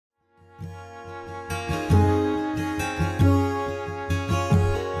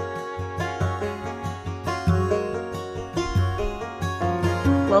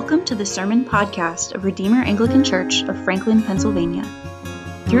Welcome to the Sermon Podcast of Redeemer Anglican Church of Franklin, Pennsylvania.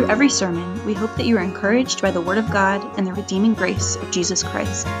 Through every sermon, we hope that you are encouraged by the Word of God and the redeeming grace of Jesus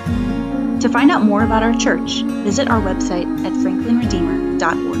Christ. To find out more about our church, visit our website at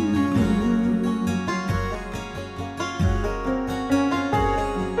franklinredeemer.org.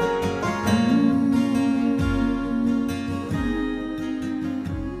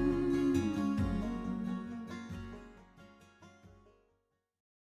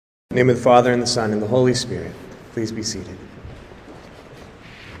 In the name of the Father, and the Son, and the Holy Spirit. Please be seated.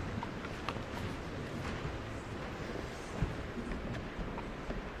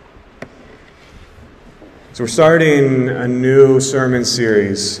 So we're starting a new sermon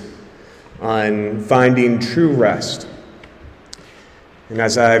series on finding true rest. And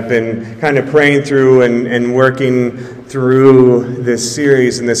as I've been kind of praying through and working through this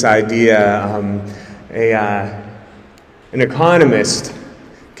series and this idea, an economist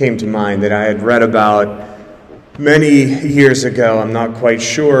came to mind that I had read about many years ago. I'm not quite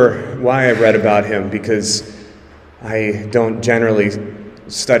sure why I read about him because I don't generally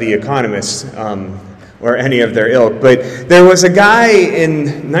study economists or any of their ilk. But there was a guy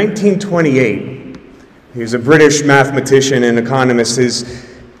in 1928. He was a British mathematician and economist.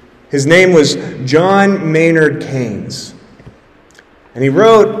 His name was John Maynard Keynes. And he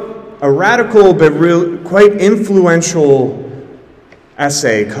wrote a radical but quite influential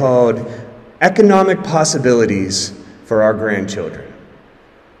essay called Economic Possibilities for Our Grandchildren.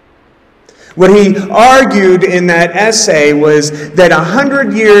 What he argued in that essay was that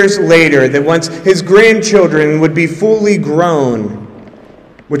 100 years later, that once his grandchildren would be fully grown,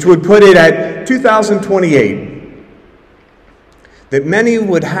 which would put it at 2028, that many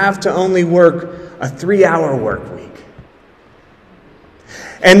would have to only work a 3-hour work week.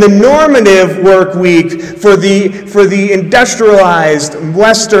 And the normative work week for the industrialized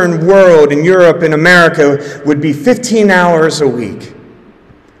Western world in Europe and America would be 15 hours a week.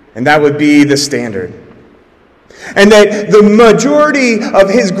 And that would be the standard. And that the majority of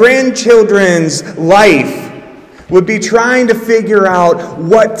his grandchildren's life would be trying to figure out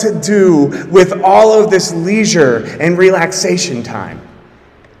what to do with all of this leisure and relaxation time.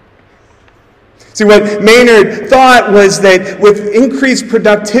 See, what Maynard thought was that with increased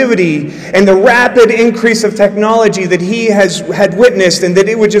productivity and the rapid increase of technology that he had witnessed, and that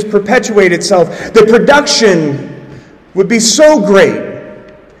it would just perpetuate itself, the production would be so great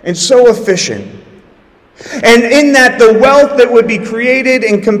and so efficient. And in that, the wealth that would be created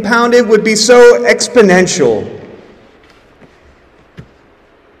and compounded would be so exponential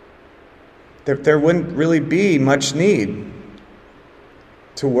that there wouldn't really be much need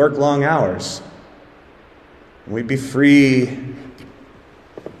to work long hours. We'd be free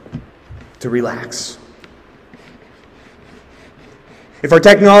to relax. If our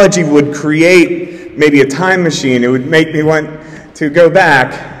technology would create maybe a time machine, it would make me want to go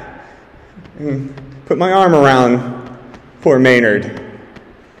back and put my arm around poor Maynard.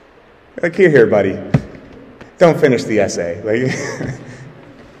 Like, here, buddy. Don't finish the essay.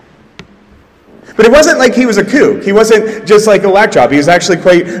 But it wasn't like he was a kook. He wasn't just like a whack job. He was actually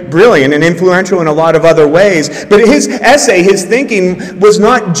quite brilliant and influential in a lot of other ways. But his essay, his thinking, was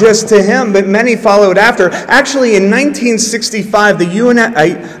not just to him, but many followed after. Actually, in 1965,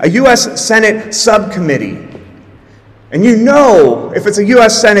 a U.S. Senate subcommittee, and you know, if it's a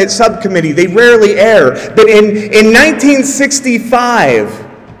U.S. Senate subcommittee, they rarely err. But in 1965,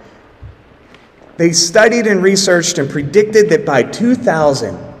 they studied and researched and predicted that by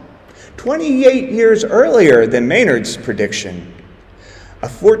 2000, 28 years earlier than Maynard's prediction, a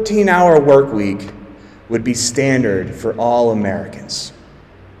 14-hour work week would be standard for all Americans.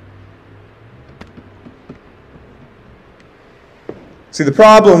 See, the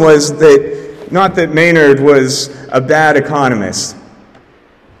problem was that not that Maynard was a bad economist.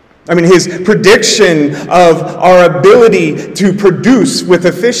 I mean, his prediction of our ability to produce with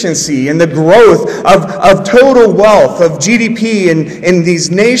efficiency and the growth of total wealth, of GDP in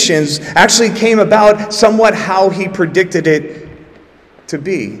these nations, actually came about somewhat how he predicted it to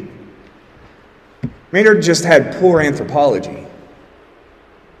be. Maynard just had poor anthropology.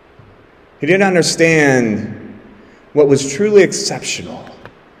 He didn't understand what was truly exceptional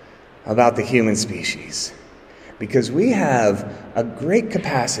about the human species. Because we have a great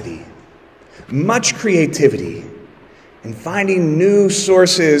capacity, much creativity, in finding new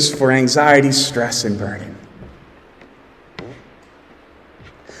sources for anxiety, stress, and burden.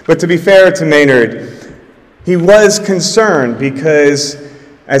 But to be fair to Maynard, he was concerned because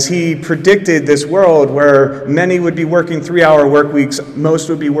as he predicted this world where many would be working 3-hour work weeks, most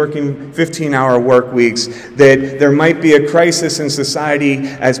would be working 15-hour work weeks, that there might be a crisis in society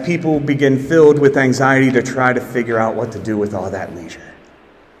as people begin filled with anxiety to try to figure out what to do with all that leisure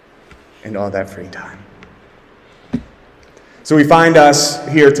and all that free time. So we find us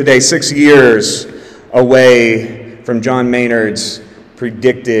here today 6 years away from John Maynard's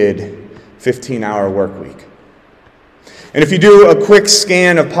predicted 15-hour work week. And if you do a quick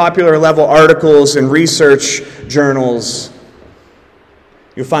scan of popular level articles and research journals,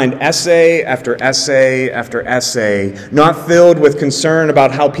 you'll find essay after essay after essay, not filled with concern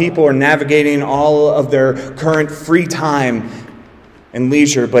about how people are navigating all of their current free time and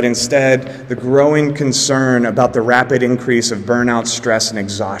leisure, but instead the growing concern about the rapid increase of burnout, stress, and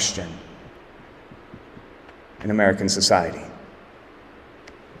exhaustion in American society.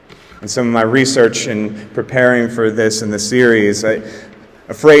 In some of my research and preparing for this in the series, a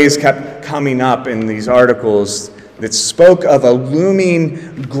phrase kept coming up in these articles that spoke of a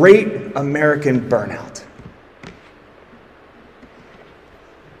looming great American burnout.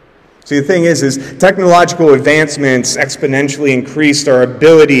 See, the thing is technological advancements exponentially increased our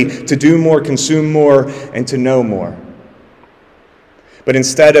ability to do more, consume more, and to know more. But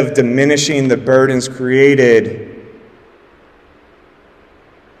instead of diminishing the burdens creating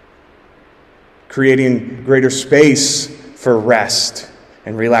greater space for rest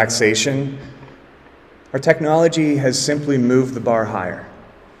and relaxation, our technology has simply moved the bar higher,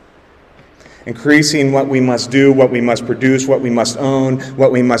 increasing what we must do, what we must produce, what we must own,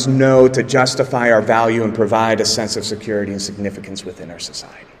 what we must know to justify our value and provide a sense of security and significance within our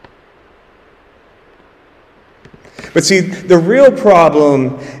society. But see, the real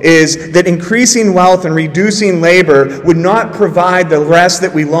problem is that increasing wealth and reducing labor would not provide the rest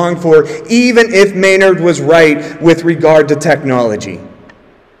that we long for, even if Maynard was right with regard to technology,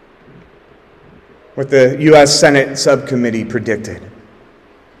 what the U.S. Senate subcommittee predicted.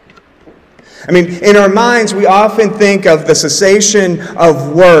 I mean, in our minds, we often think of the cessation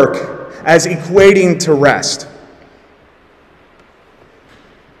of work as equating to rest.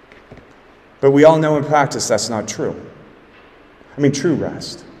 But we all know in practice that's not true. I mean, true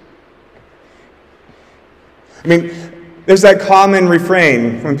rest. I mean, there's that common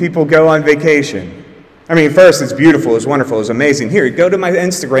refrain when people go on vacation. I mean, first, it's beautiful, it's wonderful, it's amazing. Here, go to my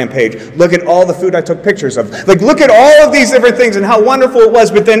Instagram page. Look at all the food I took pictures of. Like, look at all of these different things and how wonderful it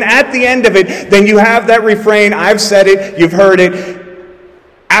was. But then at the end of it, then you have that refrain. I've said it, you've heard it.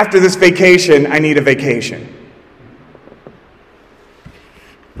 After this vacation, I need a vacation.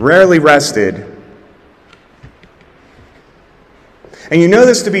 Rarely rested. And you know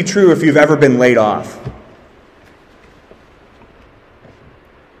this to be true if you've ever been laid off.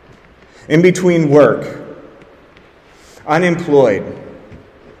 In between work, unemployed.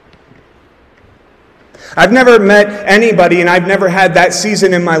 I've never met anybody, and I've never had that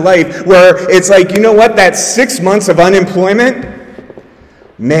season in my life where it's like, you know what, that 6 months of unemployment,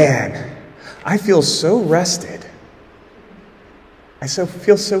 man, I feel so rested. I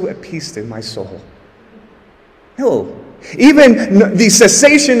feel so at peace in my soul. No. Even the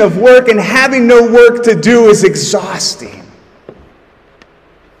cessation of work and having no work to do is exhausting.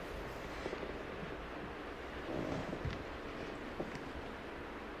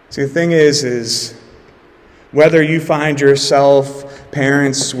 See, the thing is whether you find yourself,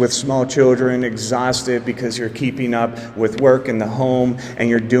 parents with small children, exhausted because you're keeping up with work in the home and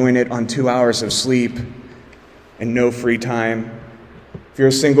you're doing it on 2 hours of sleep and no free time, if you're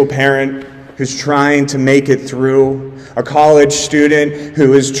a single parent who's trying to make it through, a college student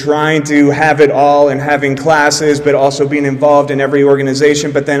who is trying to have it all and having classes but also being involved in every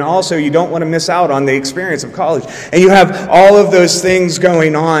organization, but then also you don't want to miss out on the experience of college. And you have all of those things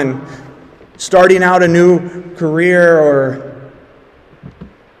going on, starting out a new career or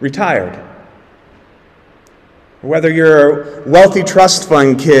retired. Whether you're a wealthy trust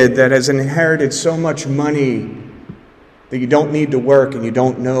fund kid that has inherited so much money that you don't need to work and you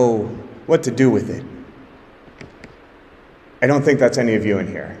don't know what to do with it. I don't think that's any of you in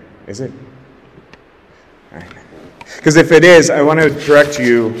here, is it? All right. Because if it is, I want to direct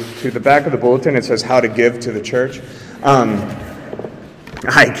you to the back of the bulletin. It says how to give to the church.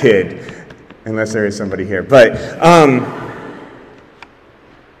 I kid, unless there is somebody here. But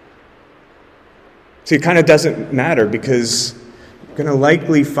see, it kind of doesn't matter because you're going to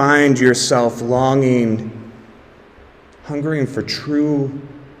likely find yourself longing, hungering for true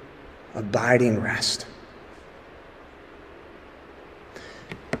abiding rest.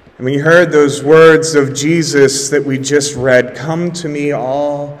 And when you heard those words of Jesus that we just read, "Come to me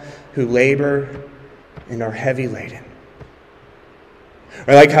all who labor and are heavy laden."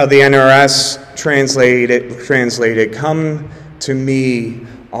 I like how the NRS translated, "Come to me,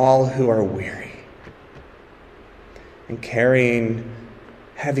 all who are weary and carrying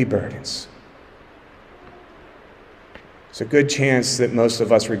heavy burdens." It's a good chance that most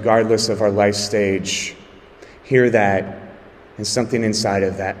of us, regardless of our life stage, hear that, and something inside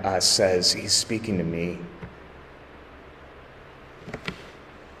of that us says, "He's speaking to me."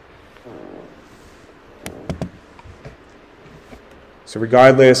 So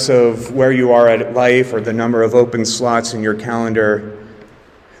regardless of where you are at life or the number of open slots in your calendar,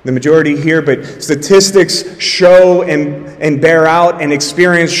 the majority here, but statistics show and bear out, and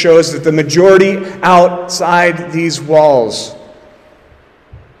experience shows that the majority outside these walls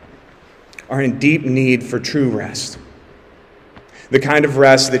are in deep need for true rest. The kind of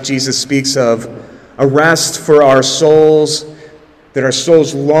rest that Jesus speaks of, a rest for our souls, that our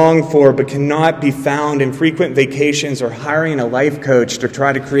souls long for but cannot be found in frequent vacations or hiring a life coach to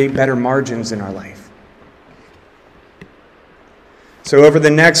try to create better margins in our life. So over the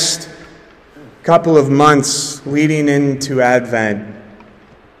next couple of months leading into Advent,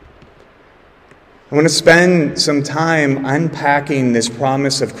 I want to spend some time unpacking this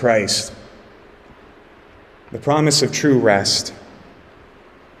promise of Christ, the promise of true rest.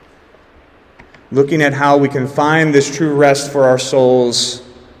 Looking at how we can find this true rest for our souls,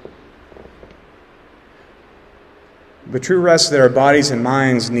 the true rest that our bodies and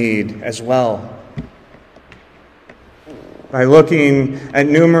minds need as well. By looking at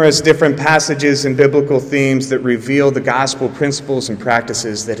numerous different passages and biblical themes that reveal the gospel principles and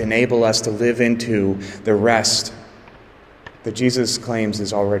practices that enable us to live into the rest that Jesus claims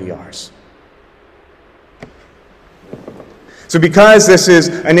is already ours. So because this is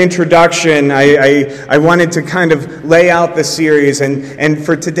an introduction, I wanted to kind of lay out the series. And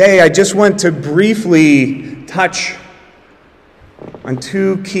for today, I just want to briefly touch on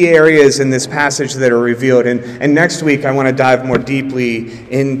two key areas in this passage that are revealed. And next week, I want to dive more deeply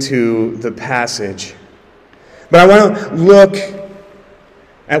into the passage. But I want to look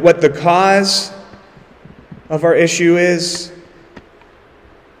at what the cause of our issue is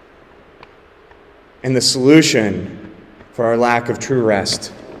and the solution for our lack of true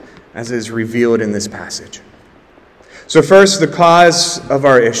rest, as is revealed in this passage. So first, the cause of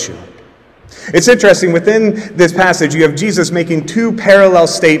our issue. It's interesting, within this passage, you have Jesus making two parallel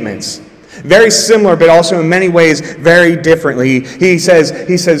statements, very similar, but also in many ways very differently. He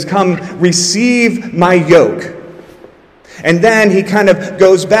says, "Come, receive my yoke." And then he kind of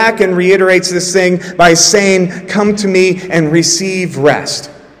goes back and reiterates this thing by saying, "Come to me and receive rest."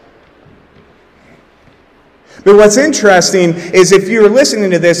 But what's interesting is if you're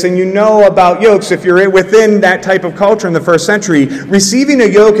listening to this and you know about yokes, if you're within that type of culture in the first century, receiving a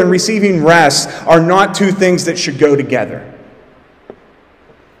yoke and receiving rest are not two things that should go together.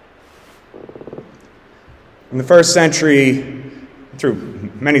 In the first century, through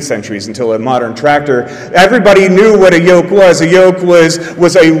many centuries until a modern tractor, everybody knew what a yoke was. A yoke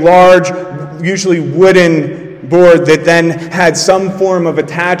was a large, usually wooden board that then had some form of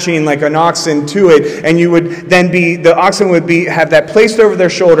attaching like an oxen to it, and you would then the oxen would have that placed over their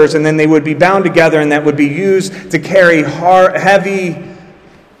shoulders, and then they would be bound together, and that would be used to carry heavy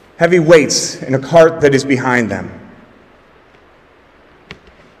weights in a cart that is behind them.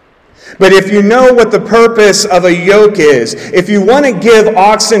 But if you know what the purpose of a yoke is, if you want to give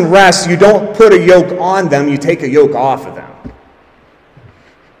oxen rest, you don't put a yoke on them, you take a yoke off of them.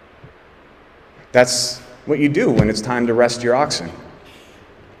 That's what you do when it's time to rest your oxen.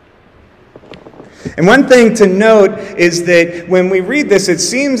 And one thing to note is that when we read this, it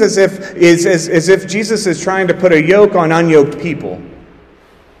seems as if Jesus is trying to put a yoke on unyoked people.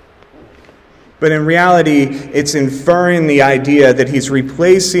 But in reality, it's inferring the idea that he's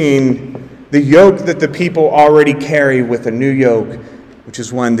replacing the yoke that the people already carry with a new yoke, which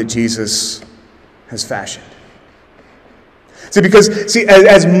is one that Jesus has fashioned. See,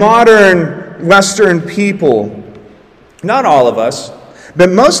 as modern Western people, not all of us, but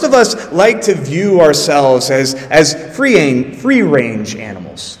most of us like to view ourselves as free-range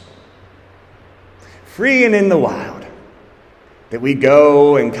animals. Free and in the wild. That we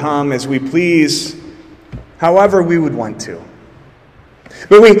go and come as we please, however we would want to.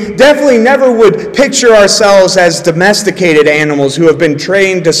 But we definitely never would picture ourselves as domesticated animals who have been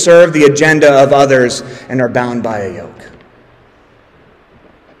trained to serve the agenda of others and are bound by a yoke.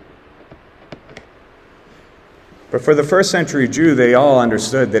 But for the first century Jew, they all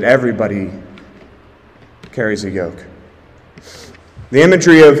understood that everybody carries a yoke. The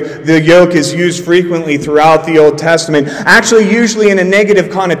imagery of the yoke is used frequently throughout the Old Testament, actually usually in a negative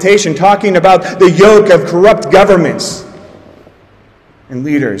connotation, talking about the yoke of corrupt governments and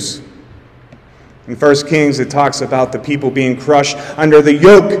leaders. In 1 Kings, it talks about the people being crushed under the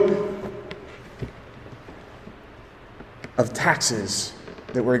yoke of taxes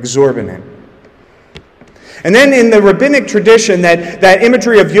that were exorbitant. And then in the rabbinic tradition, that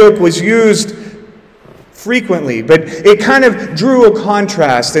imagery of yoke was used frequently, but it kind of drew a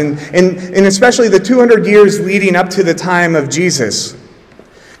contrast, and especially the 200 years leading up to the time of Jesus.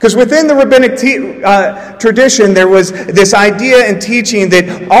 Because within the rabbinic tradition, there was this idea and teaching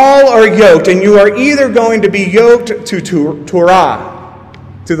that all are yoked, and you are either going to be yoked to Torah,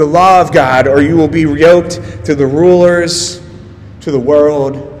 to the law of God, or you will be yoked to the rulers, to the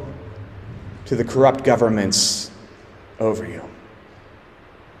world, to the corrupt governments over you.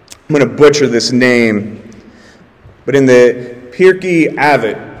 I'm going to butcher this name, but in the Pirkei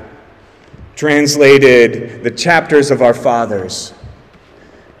Avot, translated the chapters of our fathers,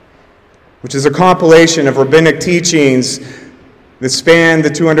 which is a compilation of rabbinic teachings that span the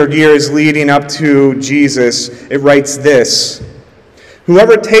 200 years leading up to Jesus, it writes this: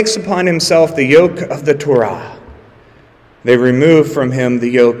 "Whoever takes upon himself the yoke of the Torah, they remove from him the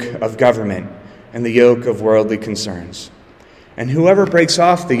yoke of government and the yoke of worldly concerns. And whoever breaks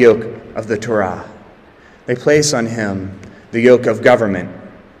off the yoke of the Torah, they place on him the yoke of government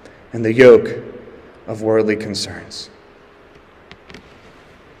and the yoke of worldly concerns."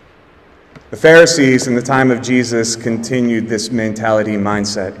 The Pharisees in the time of Jesus continued this mentality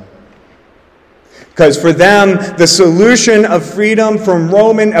mindset. Because for them, the solution of freedom from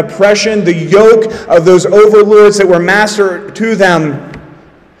Roman oppression, the yoke of those overlords that were master to them,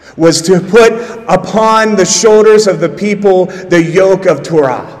 was to put upon the shoulders of the people the yoke of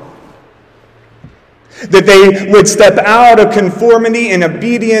Torah. That they would step out of conformity and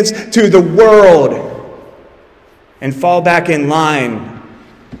obedience to the world and fall back in line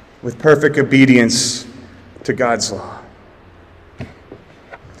with perfect obedience to God's law.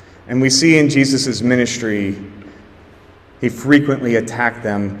 And we see in Jesus' ministry, he frequently attacked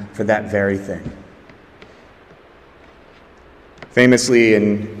them for that very thing.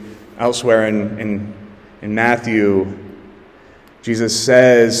 Famously, elsewhere in Matthew, Jesus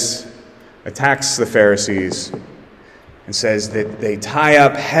attacks the Pharisees and says that they tie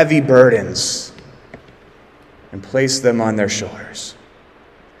up heavy burdens and place them on their shoulders.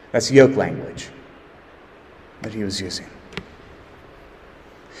 That's yoke language that he was using.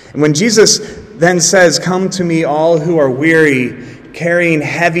 And when Jesus then says, "Come to me, all who are weary, carrying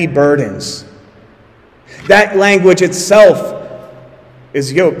heavy burdens," that language itself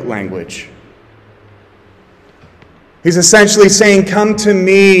is yoke language. He's essentially saying, "Come to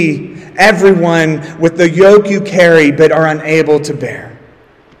me, everyone, with the yoke you carry but are unable to bear,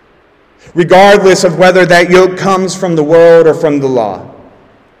 regardless of whether that yoke comes from the world or from the law."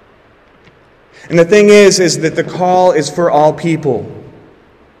 And the thing is that the call is for all people.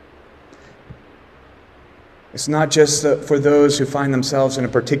 It's not just for those who find themselves in a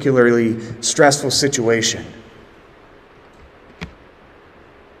particularly stressful situation.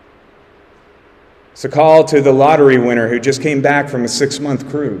 It's a call to the lottery winner who just came back from a 6-month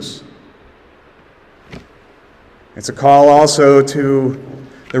cruise. It's a call also to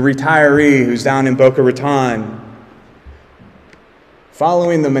the retiree who's down in Boca Raton,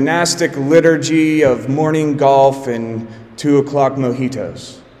 following the monastic liturgy of morning golf and 2:00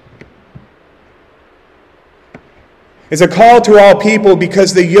 mojitos. It's a call to all people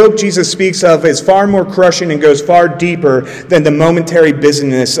because the yoke Jesus speaks of is far more crushing and goes far deeper than the momentary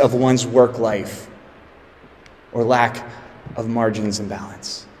busyness of one's work life or lack of margins and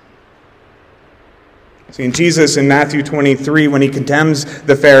balance. See, in Jesus in Matthew 23, when he condemns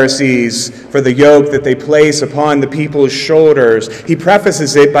the Pharisees for the yoke that they place upon the people's shoulders, he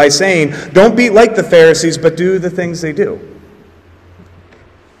prefaces it by saying, "Don't be like the Pharisees, but do the things they do."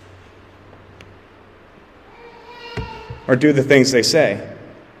 Or do the things they say.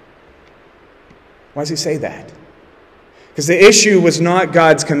 Why does he say that? Because the issue was not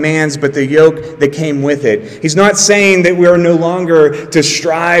God's commands, but the yoke that came with it. He's not saying that we are no longer to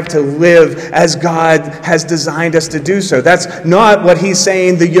strive to live as God has designed us to do so. That's not what he's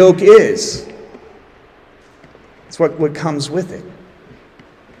saying the yoke is. It's what comes with it.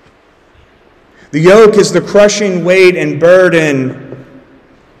 The yoke is the crushing weight and burden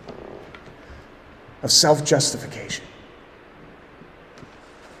of self-justification.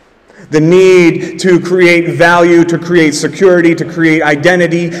 The need to create value, to create security, to create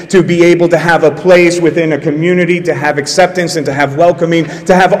identity, to be able to have a place within a community, to have acceptance and to have welcoming,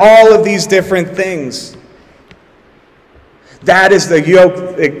 to have all of these different things. That is the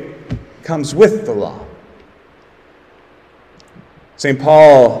yoke that comes with the law. St.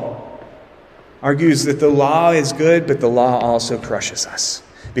 Paul argues that the law is good, but the law also crushes us,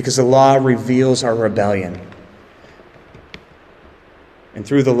 because the law reveals our rebellion. And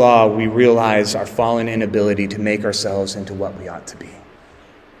through the law, we realize our fallen inability to make ourselves into what we ought to be.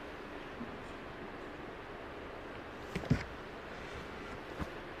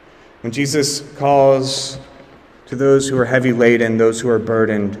 When Jesus calls to those who are heavy laden, those who are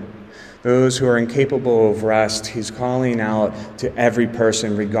burdened, those who are incapable of rest, he's calling out to every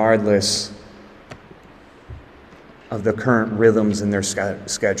person regardless of the current rhythms in their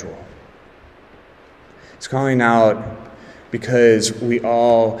schedule. He's calling out because we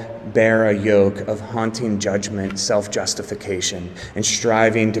all bear a yoke of haunting judgment, self-justification, and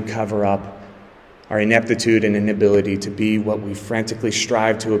striving to cover up our ineptitude and inability to be what we frantically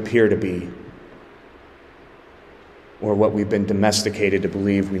strive to appear to be, or what we've been domesticated to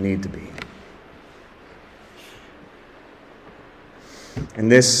believe we need to be.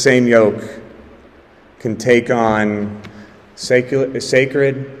 And this same yoke can take on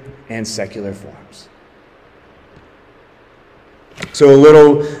sacred and secular forms. So a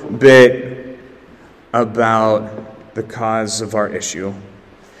little bit about the cause of our issue.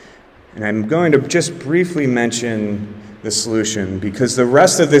 And I'm going to just briefly mention the solution, because the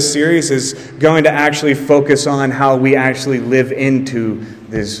rest of this series is going to actually focus on how we actually live into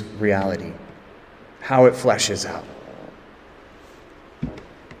this reality, how it fleshes out.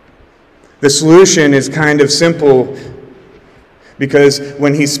 The solution is kind of simple, because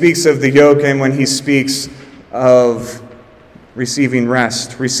when he speaks of the yoke and when he speaks of receiving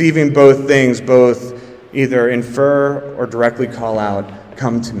rest, receiving both things, both either infer or directly call out,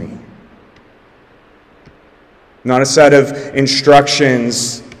 "Come to me." Not a set of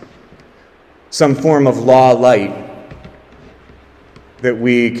instructions, some form of law light that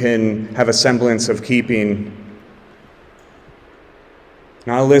we can have a semblance of keeping.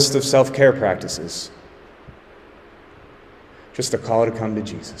 Not a list of self-care practices. Just a call to come to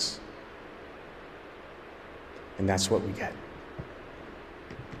Jesus. And that's what we get.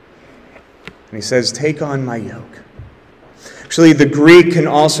 And he says, "Take on my yoke." Actually, the Greek can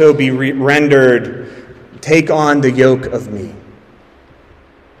also be rendered, "Take on the yoke of me."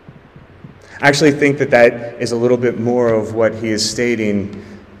 I actually think that is a little bit more of what he is stating,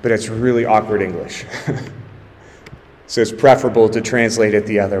 but it's really awkward English. So it's preferable to translate it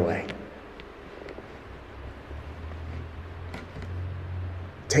the other way.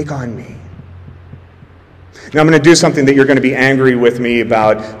 Take on me. Now I'm going to do something that you're going to be angry with me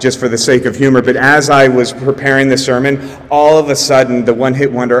about just for the sake of humor, but as I was preparing the sermon, all of a sudden the one-hit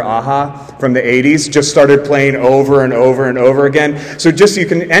wonder Aha from the 80s just started playing over and over and over again. So just you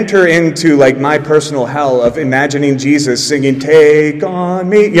can enter into like my personal hell of imagining Jesus singing, "Take on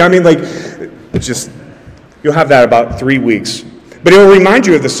me." You know what I mean? Like, just, you'll have that about 3 weeks. But it will remind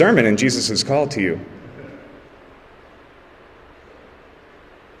you of the sermon and Jesus' call to you.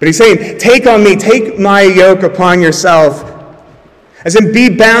 But he's saying, "Take on me, take my yoke upon yourself." As in, be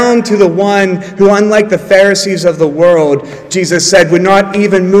bound to the one who, unlike the Pharisees of the world, Jesus said, would not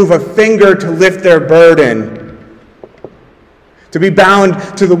even move a finger to lift their burden. To be bound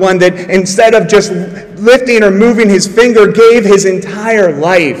to the one that, instead of just lifting or moving his finger, gave his entire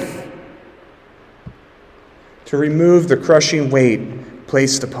life to remove the crushing weight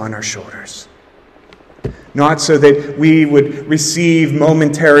placed upon our shoulders. Not so that we would receive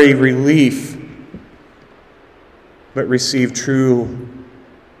momentary relief, but receive true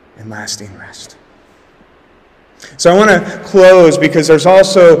and lasting rest. So I want to close because there's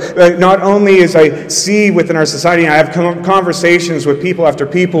also, not only as I see within our society, I have conversations with people after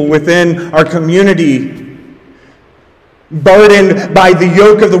people within our community, burdened by the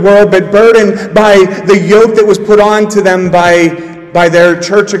yoke of the world, but burdened by the yoke that was put on to them by their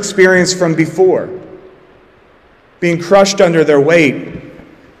church experience from before, being crushed under their weight.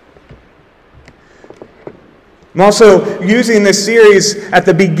 I'm also using this series at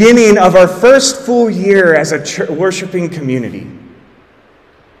the beginning of our first full year as a worshiping community.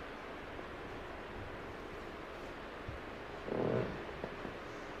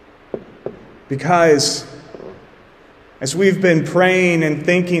 Because as we've been praying and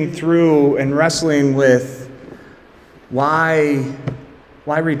thinking through and wrestling with why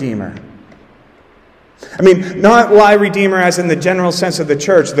Redeemer? I mean, not why Redeemer as in the general sense of the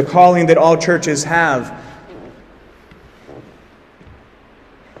church, the calling that all churches have.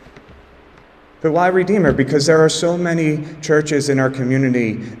 But why Redeemer? Because there are so many churches in our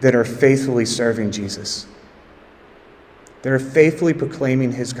community that are faithfully serving Jesus. That are faithfully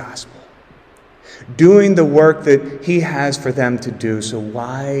proclaiming his gospel. Doing the work that he has for them to do. So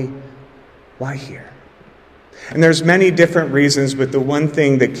why here? And there's many different reasons, but the one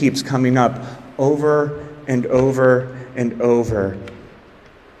thing that keeps coming up over and over and over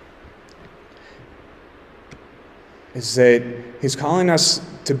is that he's calling us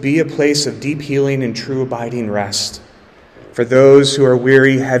to be a place of deep healing and true abiding rest. For those who are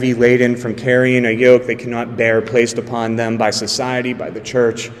weary, heavy laden from carrying a yoke they cannot bear placed upon them by society, by the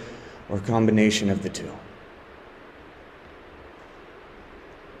church, or a combination of the two.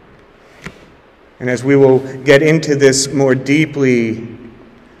 And as we will get into this more deeply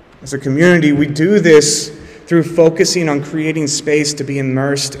as a community, we do this through focusing on creating space to be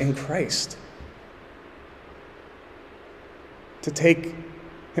immersed in Christ, to take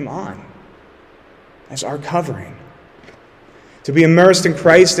him on as our covering, to be immersed in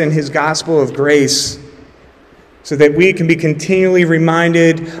Christ and his gospel of grace, so that we can be continually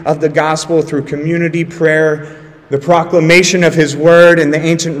reminded of the gospel through community prayer, the proclamation of his word, and the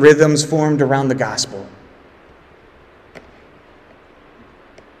ancient rhythms formed around the gospel.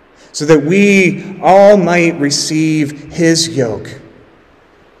 So that we all might receive his yoke.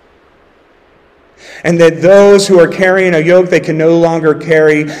 And that those who are carrying a yoke they can no longer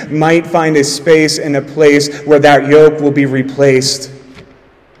carry might find a space and a place where that yoke will be replaced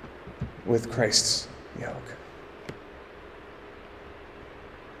with Christ's yoke.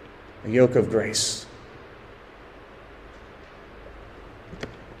 A yoke of grace.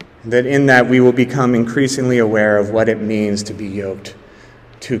 And that in that we will become increasingly aware of what it means to be yoked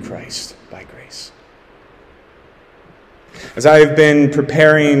to Christ by grace. As I have been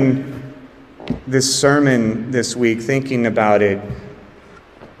preparing this sermon this week, thinking about it,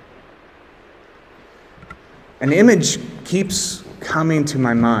 an image keeps coming to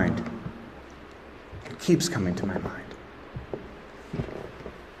my mind. It keeps coming to my mind.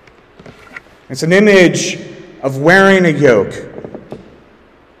 It's an image of wearing a yoke,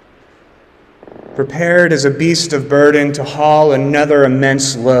 prepared as a beast of burden to haul another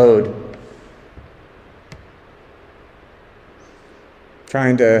immense load,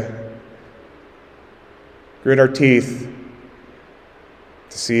 trying to grit our teeth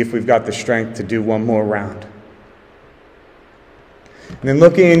to see if we've got the strength to do one more round. And then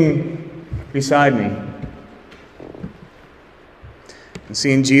looking beside me and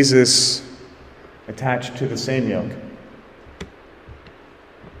seeing Jesus attached to the same yoke,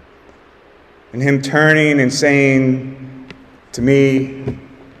 and him turning and saying to me,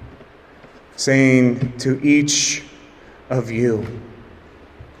 saying to each of you,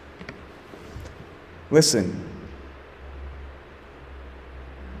 listen.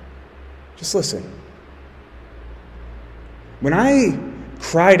 Just listen. When I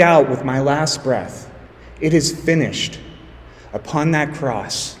cried out with my last breath, "It is finished," upon that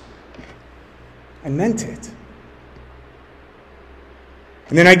cross, I meant it.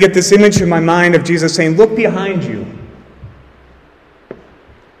 And then I get this image in my mind of Jesus saying, "Look behind you.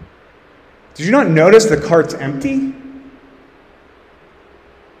 Did you not notice the cart's empty?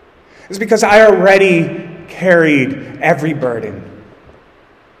 It's because I already carried every burden.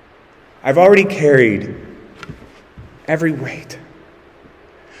 I've already carried every weight.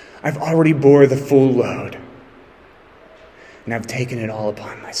 I've already bore the full load. And I've taken it all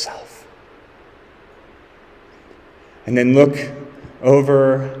upon myself." And then look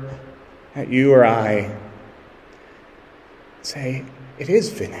over at you or I, say, "It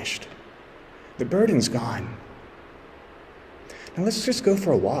is finished. The burden's gone. Now let's just go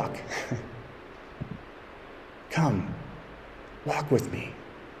for a walk. Come, walk with me,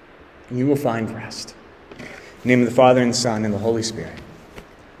 and you will find rest." In the name of the Father, and the Son, and the Holy Spirit.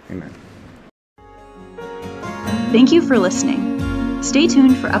 Amen. Thank you for listening. Stay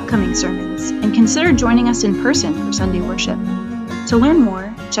tuned for upcoming sermons, and consider joining us in person for Sunday worship. To learn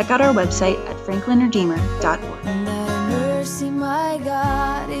more, check out our website at franklinredeemer.org. And thy mercy, my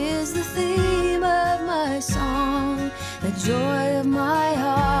God, is the theme of my song, the joy of my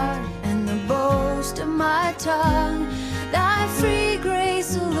heart, and the boast of my tongue.